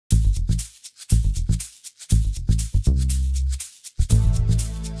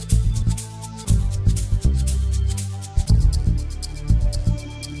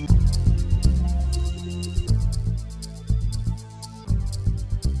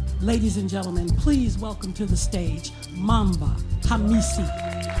Ladies and gentlemen, please welcome to the stage, Mamba Hamissi.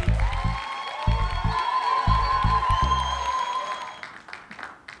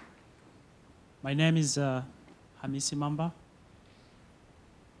 My name is Hamissi Mamba.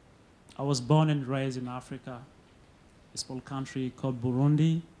 I was born and raised in Africa, a small country called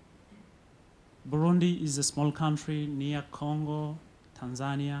Burundi. Burundi is a small country near Congo,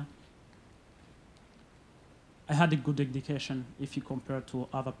 Tanzania. I had a good education if you compare to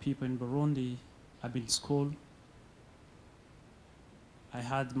other people in Burundi. I've been to school. I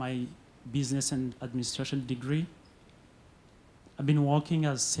had my business and administration degree. I've been working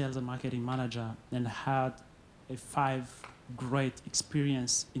as sales and marketing manager and had a 5 great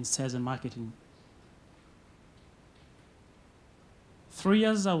experience in sales and marketing. 3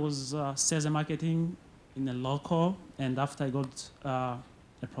 years I was sales and marketing in a local, and after I got a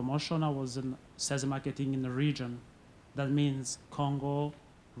promotion, I was in sales and marketing in the region. That means Congo,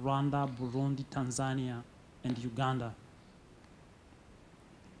 Rwanda, Burundi, Tanzania, and Uganda.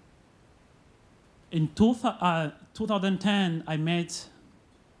 In 2010, I met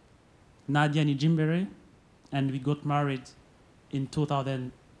Nadia Nijimbere, and we got married in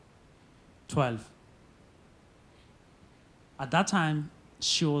 2012. At that time,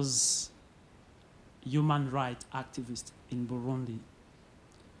 she was a human rights activist in Burundi.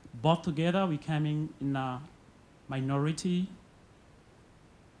 Both together, we came in a minority,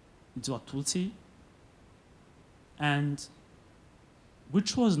 into a Tutsi, and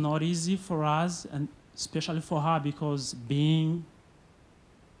which was not easy for us, and especially for her, because being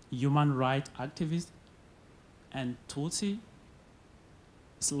human rights activist and Tutsi,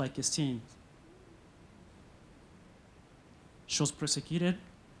 it's like a sin. She was persecuted,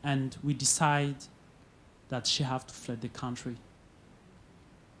 and we decided that she had to flee the country.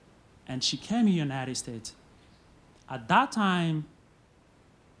 And she came to the United States. At that time,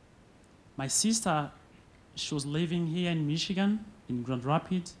 my sister, she was living here in Michigan, in Grand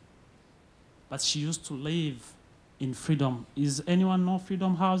Rapids, but she used to live in Freedom. Is anyone know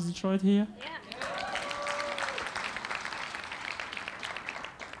Freedom House, Detroit here? Yeah.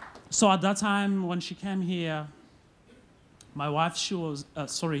 So at that time, when she came here, my wife,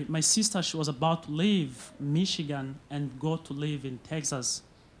 my sister, she was about to leave Michigan and go to live in Texas,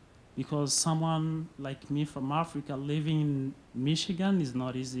 because someone like me from Africa living in Michigan is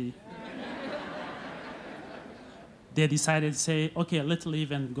not easy. They decided to say, okay, let's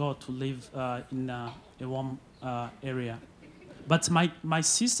leave and go to live in a warm area. But my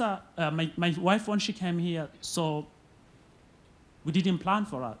sister, my wife, when she came here, so we didn't plan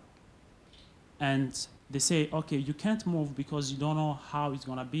for her. And they say, okay, you can't move because you don't know how it's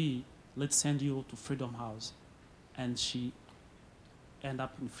gonna be. Let's send you to Freedom House. And she ended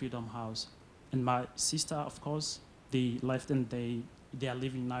up in Freedom House. And my sister, of course, they left, and they are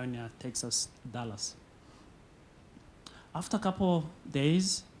living now in Texas, Dallas. After a couple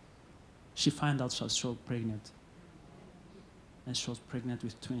days, she found out she was pregnant. And she was pregnant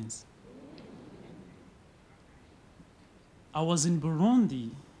with twins. I was in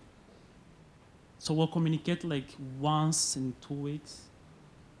Burundi, so we'll communicate like once in 2 weeks.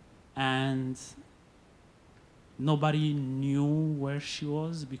 And nobody knew where she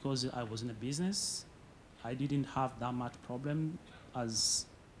was because I was in a business. I didn't have that much problem as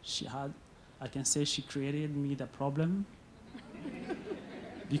she had. I can say she created me the problem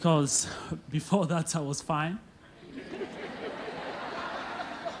because before that I was fine.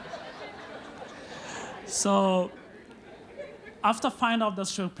 So after finding out that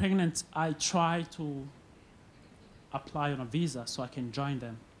she was pregnant, I tried to apply on a visa so I can join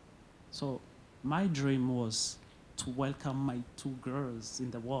them. So my dream was to welcome my 2 girls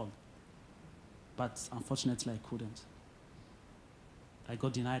in the world. But unfortunately, I couldn't. I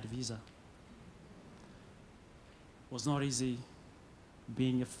got denied a visa. It was not easy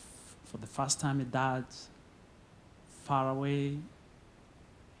being, for the first time, a dad, far away.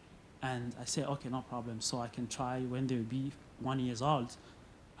 And I said, okay, no problem. So I can try when they will be 1 year old.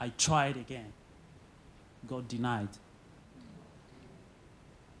 I tried again. Got denied.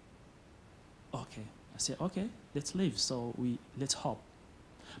 Okay. I said, okay, let's leave. So let's hope.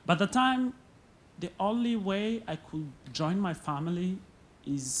 But at the time, the only way I could join my family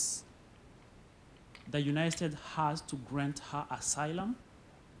is the United States has to grant her asylum,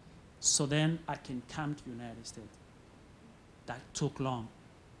 so then I can come to the United States. That took long.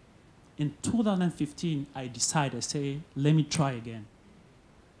 In 2015, I decided, say, let me try again.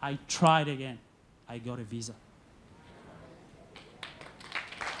 I tried again. I got a visa.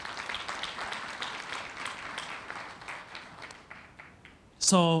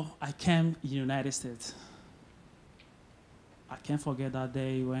 So I came in the United States. I can't forget that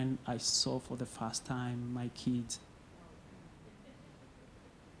day when I saw for the first time my kids.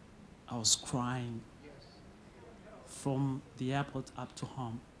 I was crying from the airport up to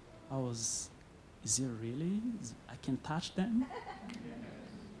home. Is it really? I can touch them?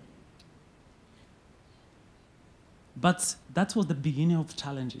 But that was the beginning of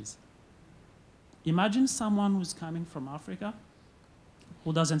challenges. Imagine someone who's coming from Africa,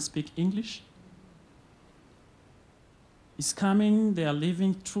 who doesn't speak English. Is coming, they are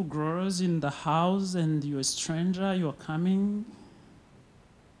living two girls in the house, and you're a stranger, you're coming.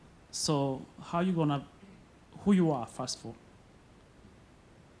 So who you are, first of all.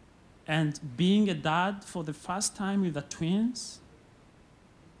 And being a dad for the first time with the twins,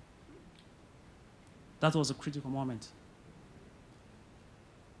 that was a critical moment.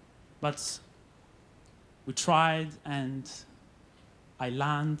 But we tried, and I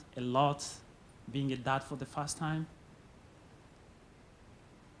learned a lot being a dad for the first time.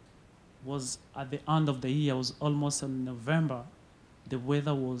 Was at the end of the year, it was almost in November. The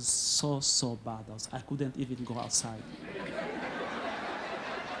weather was so bad. I couldn't even go outside.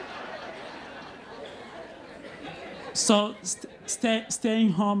 So staying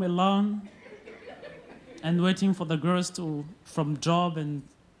home alone and waiting for the girls from job and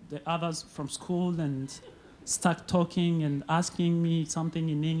the others from school, and start talking and asking me something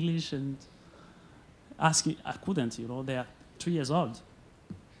in English, and asking, I couldn't, they are 3 years old.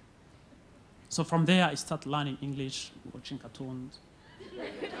 So from there, I started learning English, watching cartoons.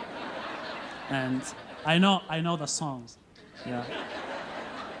 And I know the songs, yeah.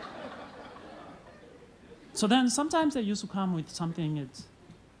 So then sometimes they used to come with something.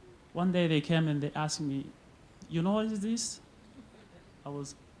 One day they came and they asked me, you know what is this? I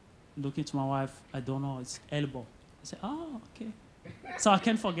was looking to my wife, I don't know, it's elbow. I said, oh, okay. So I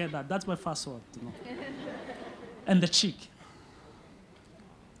can't forget that. That's my first word, And the cheek.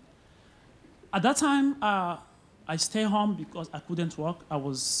 At that time, I stayed home because I couldn't work. I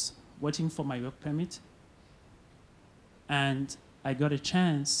was waiting for my work permit. And I got a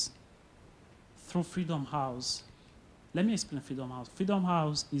chance through Freedom House. Let me explain Freedom House. Freedom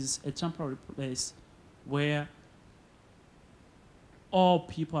House is a temporary place where all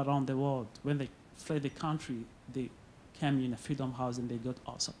people around the world, when they fled the country, they came in a Freedom House and they got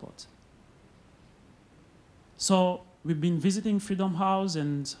our support. So we've been visiting Freedom House,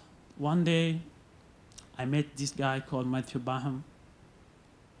 and one day I met this guy called Matthew Baham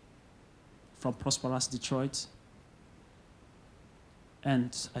from Prosperous Detroit.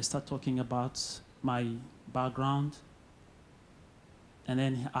 And I started talking about my background. And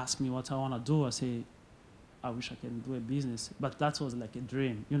then he asked me what I want to do. I say, I wish I can do a business. But that was like a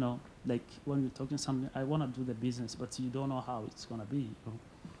dream, like when you're talking something, I want to do the business, but you don't know how it's going to be.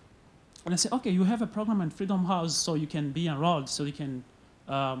 And I said, okay, you have a program in Freedom House, so you can be enrolled, so you can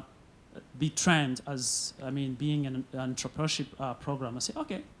be trained as, being an entrepreneurship program. I said,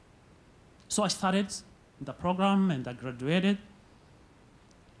 okay. So I started the program and I graduated.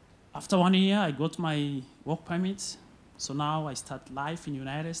 After 1 year, I got my work permit. So now I start life in the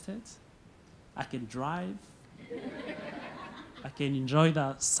United States. I can drive. I can enjoy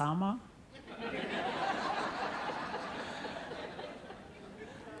the summer.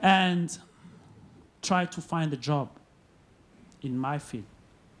 And try to find a job in my field.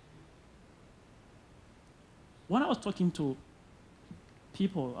 When I was talking to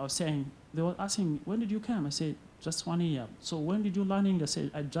people, I was saying, they were asking, when did you come? I said, just 1 year. So when did you learn English? I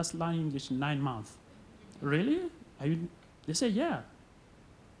said, I just learned English in 9 months. Really? They said, yeah.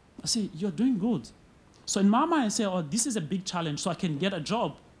 I said, you're doing good. So in my mind, I said, oh, this is a big challenge, so I can get a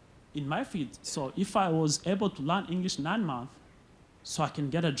job in my field. So if I was able to learn English 9 months, so I can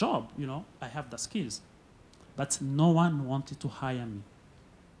get a job, I have the skills. But no one wanted to hire me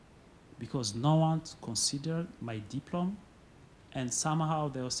because no one considered my diploma, and somehow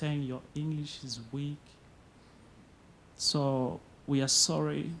they were saying your English is weak. So we are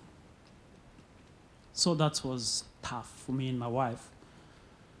sorry. So that was tough for me and my wife.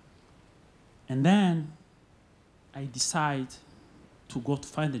 And then I decide to go to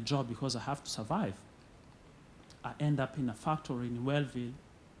find a job because I have to survive. I end up in a factory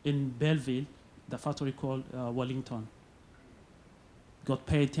in Belleville, the factory called Wellington. Got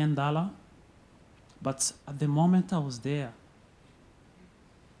paid $10, but at the moment I was there,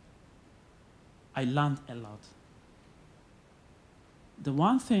 I learned a lot. The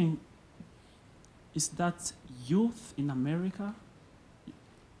one thing is that youth in America,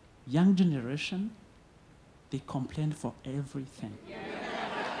 young generation, they complain for everything.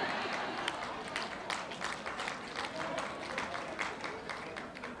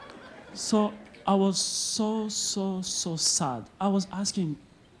 So I was so sad. I was asking,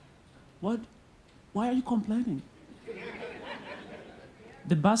 why are you complaining?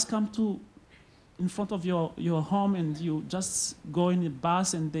 The bus come to in front of your home and you just go in the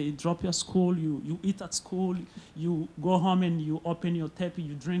bus and they drop you at school, you eat at school, you go home and you open your tap,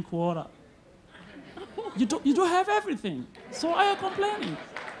 you drink water. You do have everything. So why are you complaining?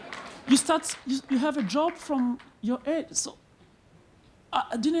 You have a job from your age. So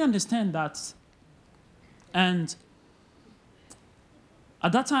I didn't understand that. And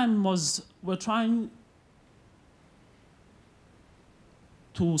at that time we're trying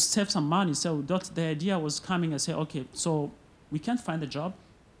to save some money. So the idea was coming and say, okay, so we can't find a job.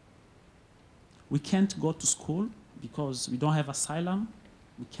 We can't go to school because we don't have asylum.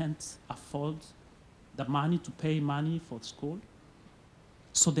 We can't afford the money to pay money for school.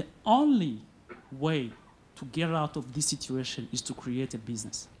 So the only way to get out of this situation is to create a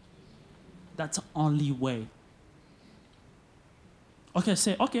business. That's the only way. Okay,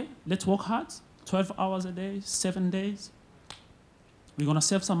 say, okay, let's work hard, 12 hours a day, 7 days. We're gonna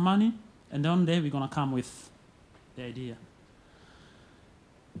save some money, and then one day we're gonna come with the idea.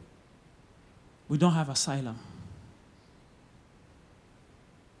 We don't have asylum.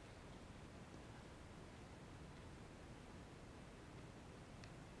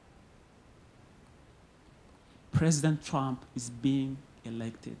 President Trump is being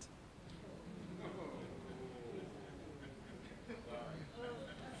elected.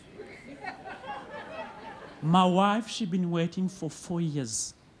 My wife, she's been waiting for 4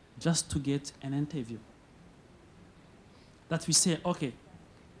 years just to get an interview. That we say, okay,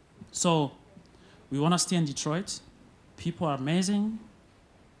 so we want to stay in Detroit. People are amazing,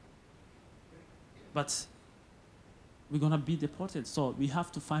 but we're going to be deported. So we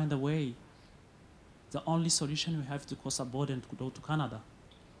have to find a way. The only solution we have to cross a border and to go to Canada.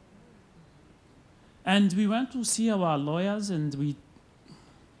 And we went to see our lawyers and we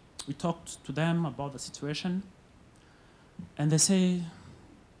talked to them about the situation. And they say,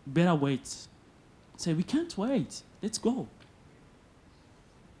 better wait. Say, we can't wait. Let's go.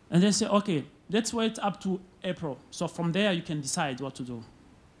 And they say, okay, let's wait up to April. So from there, you can decide what to do.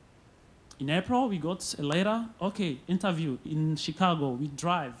 In April, we got a letter. Okay, interview in Chicago. We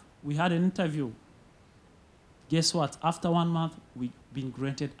drive. We had an interview. Guess what? After 1 month, we've been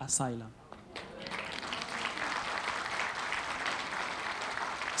granted asylum.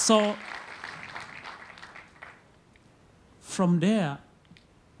 So from there,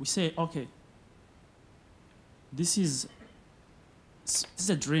 we say, okay, this is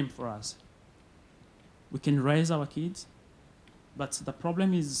a dream for us. We can raise our kids, but the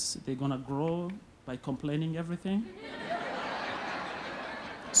problem is they're gonna grow by complaining everything.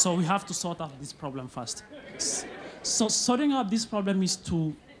 So we have to sort out this problem first. So sorting out this problem is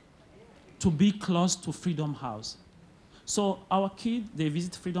to be close to Freedom House. So our kids, they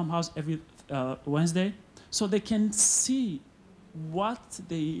visit Freedom House every Wednesday, so they can see what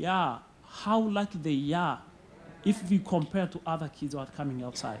they are, how lucky they are, if we compare to other kids who are coming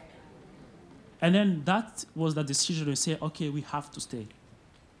outside. And then that was the decision to say, okay, we have to stay.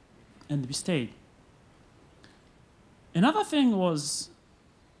 And we stayed. Another thing was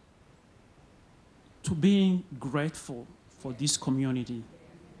to being grateful for this community.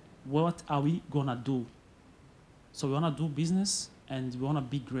 What are we gonna do? So we wanna do business and we wanna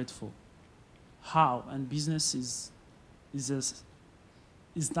be grateful. How? And business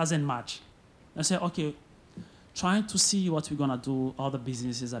doesn't match. I say, okay, trying to see what we're gonna do. Other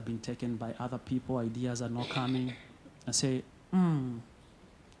businesses have been taken by other people, ideas are not coming. I say,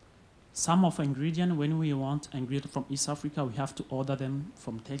 some of ingredient, when we want ingredient from East Africa, we have to order them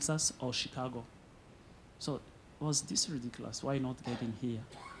from Texas or Chicago. So was this ridiculous? Why not get in here?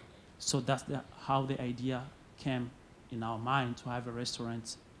 So that's how the idea came in our mind to have a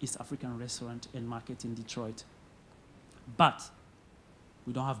restaurant, East African restaurant and market in Detroit. But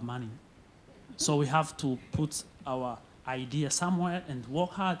we don't have money. So we have to put our idea somewhere and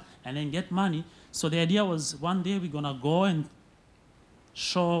work hard and then get money. So the idea was one day we're gonna go and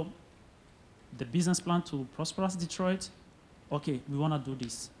show the business plan to Prosperous Detroit. Okay, we wanna do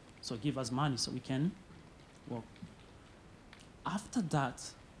this. So give us money so we can work. After that,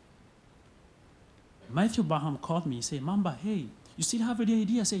 Matthew Baham called me and said, Mamba, hey, you still have the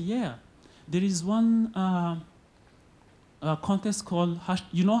idea? I said, yeah. There is one contest called Hash,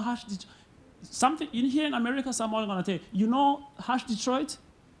 you know Hash Detroit? Something in here in America, someone gonna tell you, you know Hash Detroit?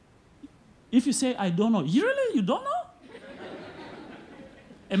 If you say, I don't know, you really, you don't know?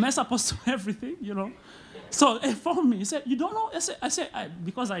 Am I supposed to know everything, you know? So he phoned me, he said, you don't know? I said,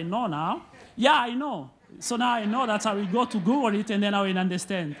 because I know now. Yeah, I know. So now I know that's how we go to Google it and then I will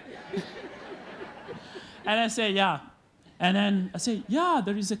understand. And I say, yeah. And then I say, yeah,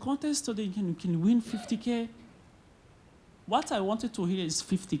 there is a contest so that you can win 50K. What I wanted to hear is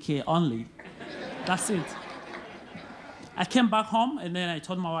 50K only. That's it. I came back home and then I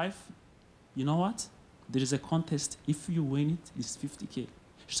told my wife, you know what? There is a contest. If you win it, it's 50K.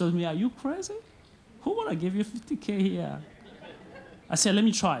 She told me, are you crazy? Who wanna give you 50K here? I said, let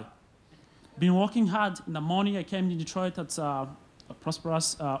me try. Been working hard. In the morning, I came to Detroit at a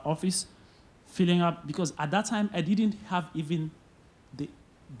Prosperous office, filling up, because at that time, I didn't have even the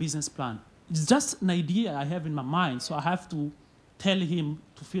business plan. It's just an idea I have in my mind, so I have to tell him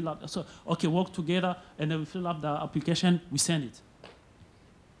to fill up. So, okay, work together, and then we fill up the application, we send it.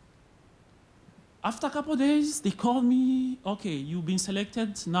 After a couple of days, they called me, okay, you've been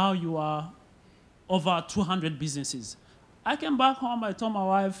selected, now you are over 200 businesses. I came back home, I told my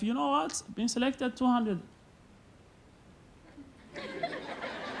wife, you know what, been selected 200.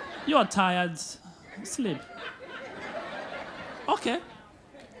 You're tired, sleep. Okay.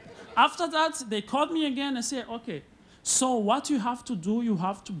 After that, they called me again and said, okay, so what you have to do, you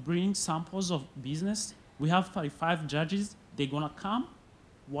have to bring samples of business. We have 35 judges. They're going to come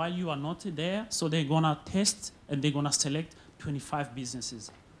while you are not there, so they're going to test and they're going to select 25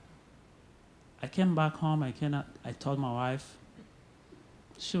 businesses. I came back home, I told my wife.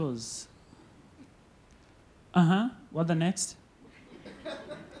 She was, what the next?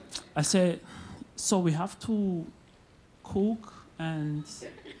 I said, so we have to cook, and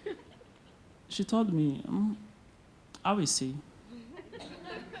she told me, I will see.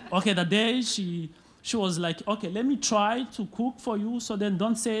 Okay, the day she was like, okay, let me try to cook for you, so then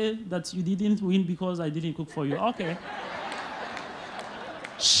don't say that you didn't win because I didn't cook for you. Okay.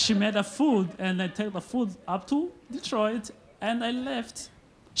 She made a food, and I took the food up to Detroit, and I left.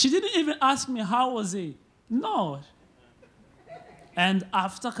 She didn't even ask me how was it. No. And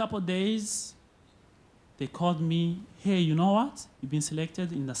after a couple of days, they called me, hey, you know what? You've been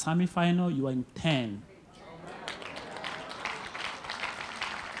selected in the semifinal, you are in 10.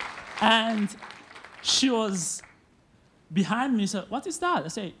 And she was behind me, said, what is that? I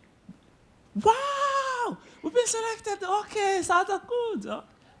said, wow, we've been selected, okay, sounds good.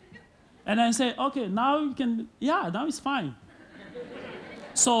 And I say, okay, now you can, yeah, now it's fine.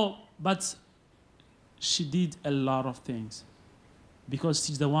 So, but she did a lot of things because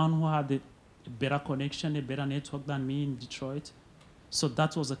she's the one who had a better connection, a better network than me in Detroit. So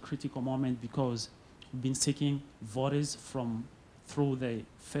that was a critical moment because we've been taking voters through the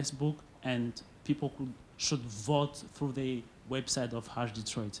Facebook, and people should vote through the website of Hash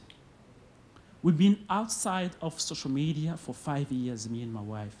Detroit. We've been outside of social media for 5 years, me and my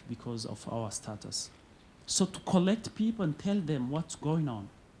wife, because of our status. So to collect people and tell them what's going on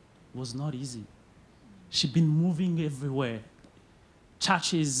was not easy. She's been moving everywhere.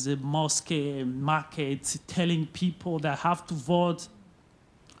 Churches, mosque, markets, telling people they have to vote,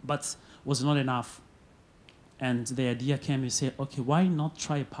 but was not enough. And the idea came, we said, okay, why not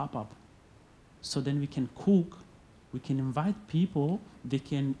try a pop-up? So then we can cook, we can invite people, they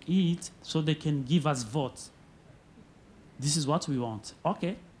can eat, so they can give us votes. This is what we want.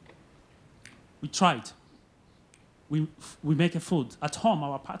 Okay. We tried. We make a food at home,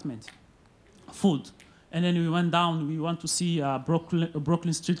 our apartment, food. And then we went down, we want to see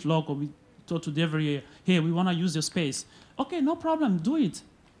Brooklyn Street logo. We told to Devery, hey, we want to use your space. Okay, no problem, do it.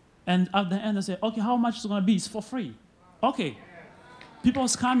 And at the end, I said, okay, how much is it going to be? It's for free. Okay. People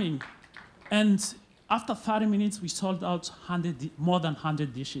was coming. And after 30 minutes, we sold out more than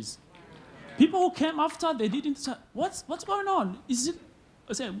 100 dishes. People who came after, they didn't say, what's going on? Is it?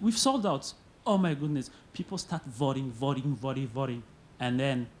 I said, we've sold out. Oh my goodness. People start voting. And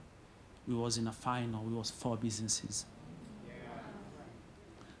then we was in a final. We was 4 businesses.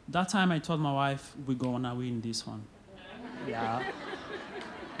 That time I told my wife, we're gonna win this one. Yeah.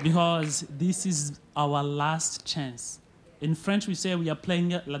 Because this is our last chance. In French, we say we are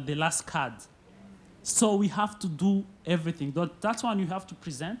playing like the last card. So we have to do everything. That's one you have to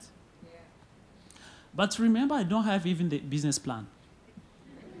present. Yeah. But remember, I don't have even the business plan.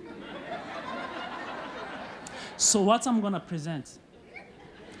 So what I'm going to present?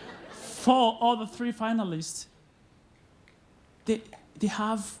 For all the 3 finalists, they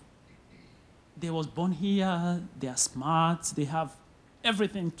was born here, they are smart, they have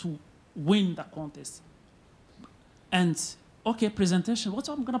everything to win the contest. And, okay, presentation, what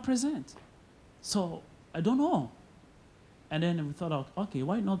am I going to present? So, I don't know. And then we thought, okay,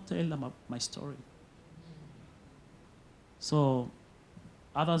 why not tell them my story? So,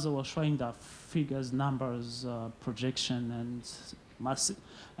 others were showing the figures, numbers, projection,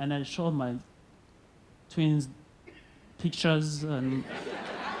 and I showed my twins pictures, and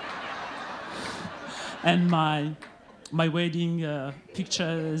and my wedding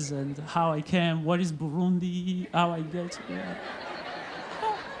pictures and how I came, what is Burundi, how I get here.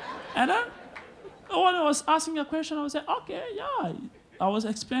 And then when I was asking a question, I was like, okay, yeah, I was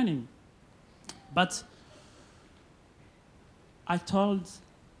explaining. But I told,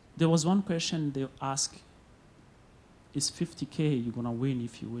 there was one question they asked, is 50K you're gonna win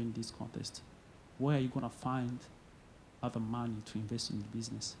if you win this contest? Where are you gonna find other money to invest in the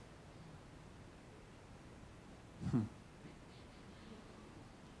business?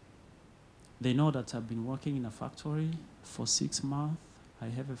 They know that I've been working in a factory for 6 months. I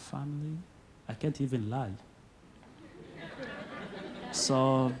have a family. I can't even lie.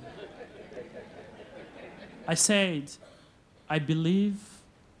 So I said, I believe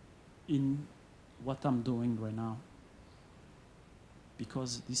in what I'm doing right now,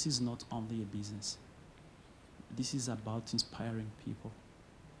 because this is not only a business. This is about inspiring people.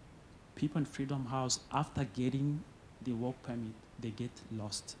 People in Freedom House, after getting the work permit, they get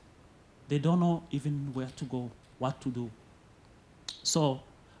lost. They don't know even where to go, what to do. So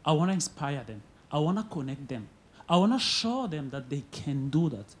I want to inspire them. I want to connect them. I want to show them that they can do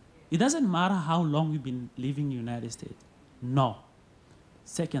that. It doesn't matter how long we've been living in the United States. No.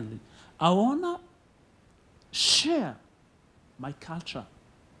 Secondly, I want to share my culture.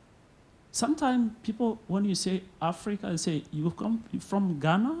 Sometimes people, when you say Africa, they say, you from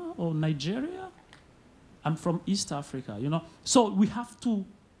Ghana or Nigeria? I'm from East Africa, you know? So we have to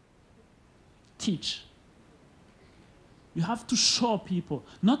teach. You have to show people.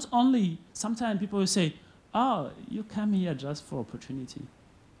 Not only, sometimes people will say, oh, you come here just for opportunity.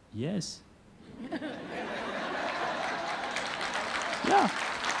 Yes. Yeah.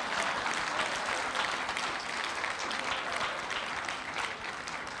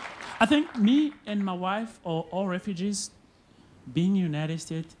 I think me and my wife, or all refugees, being in the United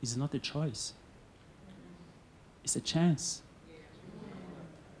States is not a choice. It's a chance.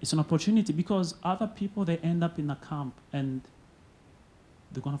 It's an opportunity, because other people, they end up in a camp and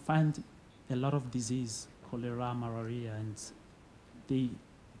they're going to find a lot of disease, cholera, malaria, and they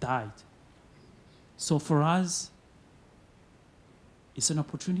died. So for us, it's an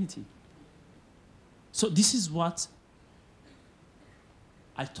opportunity. So this is what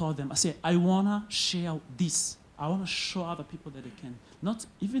I told them. I said, I want to share this. I want to show other people that they can, not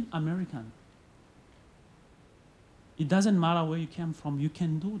even American. It doesn't matter where you came from, you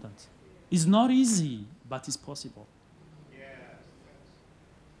can do that. It's not easy, but it's possible. Yes.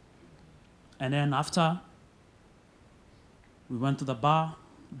 And then after, we went to the bar,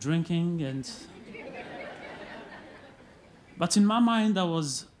 drinking, and... But in my mind, I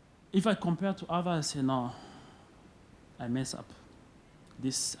was, if I compare to others, I say, no, I mess up.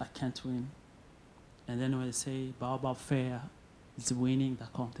 This, I can't win. And then when I say, Baobab Fair is winning the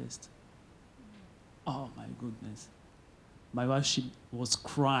contest. Oh, my goodness. My wife, she was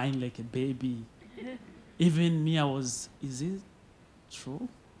crying like a baby. Even me, I was, is it true?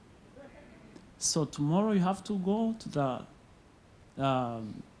 So tomorrow you have to go to the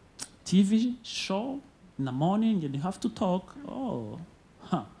TV show in the morning and you have to talk. Oh,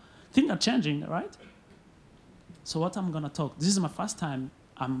 things are changing, right? So what I'm gonna talk, this is my first time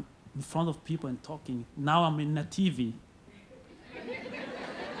I'm in front of people and talking. Now I'm in the TV.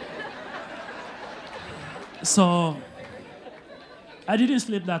 So I didn't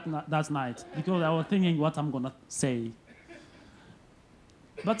sleep that night because I was thinking what I'm gonna say.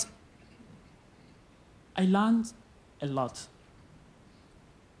 But I learned a lot.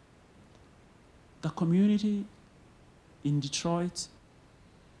 The community in Detroit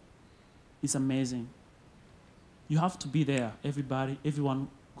is amazing. You have to be there, everyone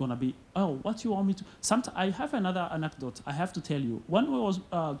gonna be, oh, what you want me to? Sometimes I have another anecdote I have to tell you. When we was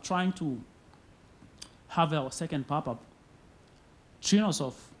trying to have our second pop-up,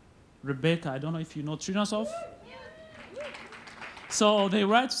 Trinosov, Rebecca, I don't know if you know Trinosov. So they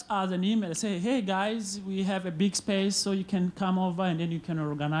write us an email, say, hey guys, we have a big space so you can come over and then you can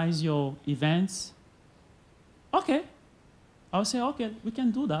organize your events. Okay. I'll say, okay, we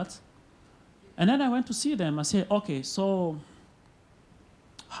can do that. And then I went to see them. I said, okay, so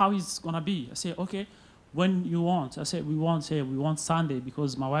how is it gonna be? I said, okay, when you want. I said, we want Sunday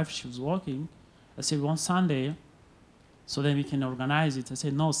because my wife, she was working. I said, we want Sunday so then we can organize it. I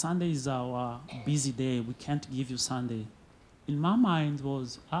said, no, Sunday is our busy day. We can't give you Sunday. In my mind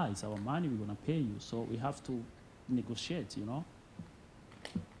was, it's our money, we're gonna pay you, so we have to negotiate, you know?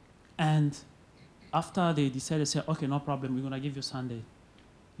 And after they decided, say, okay, no problem, we're gonna give you Sunday.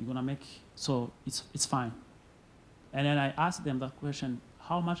 You're gonna make, so it's fine. And then I asked them that question,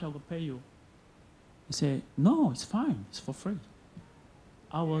 how much I will pay you? They say, no, it's fine, it's for free.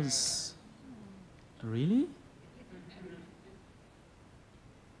 I was really?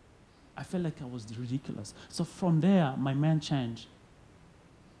 I felt like I was ridiculous. So from there, my mind changed.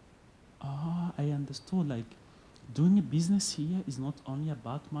 I understood, like, doing a business here is not only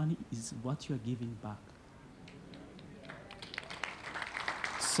about money, it's what you are giving back.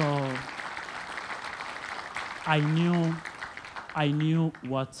 So I knew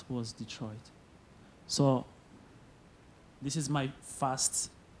what was Detroit. So this is my first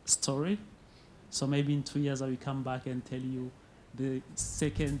story. So maybe in 2 years I will come back and tell you the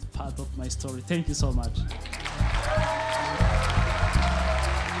second part of my story. Thank you so much.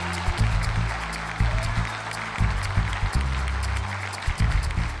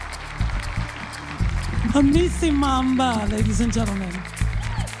 Hamissi Mamba, ladies and gentlemen.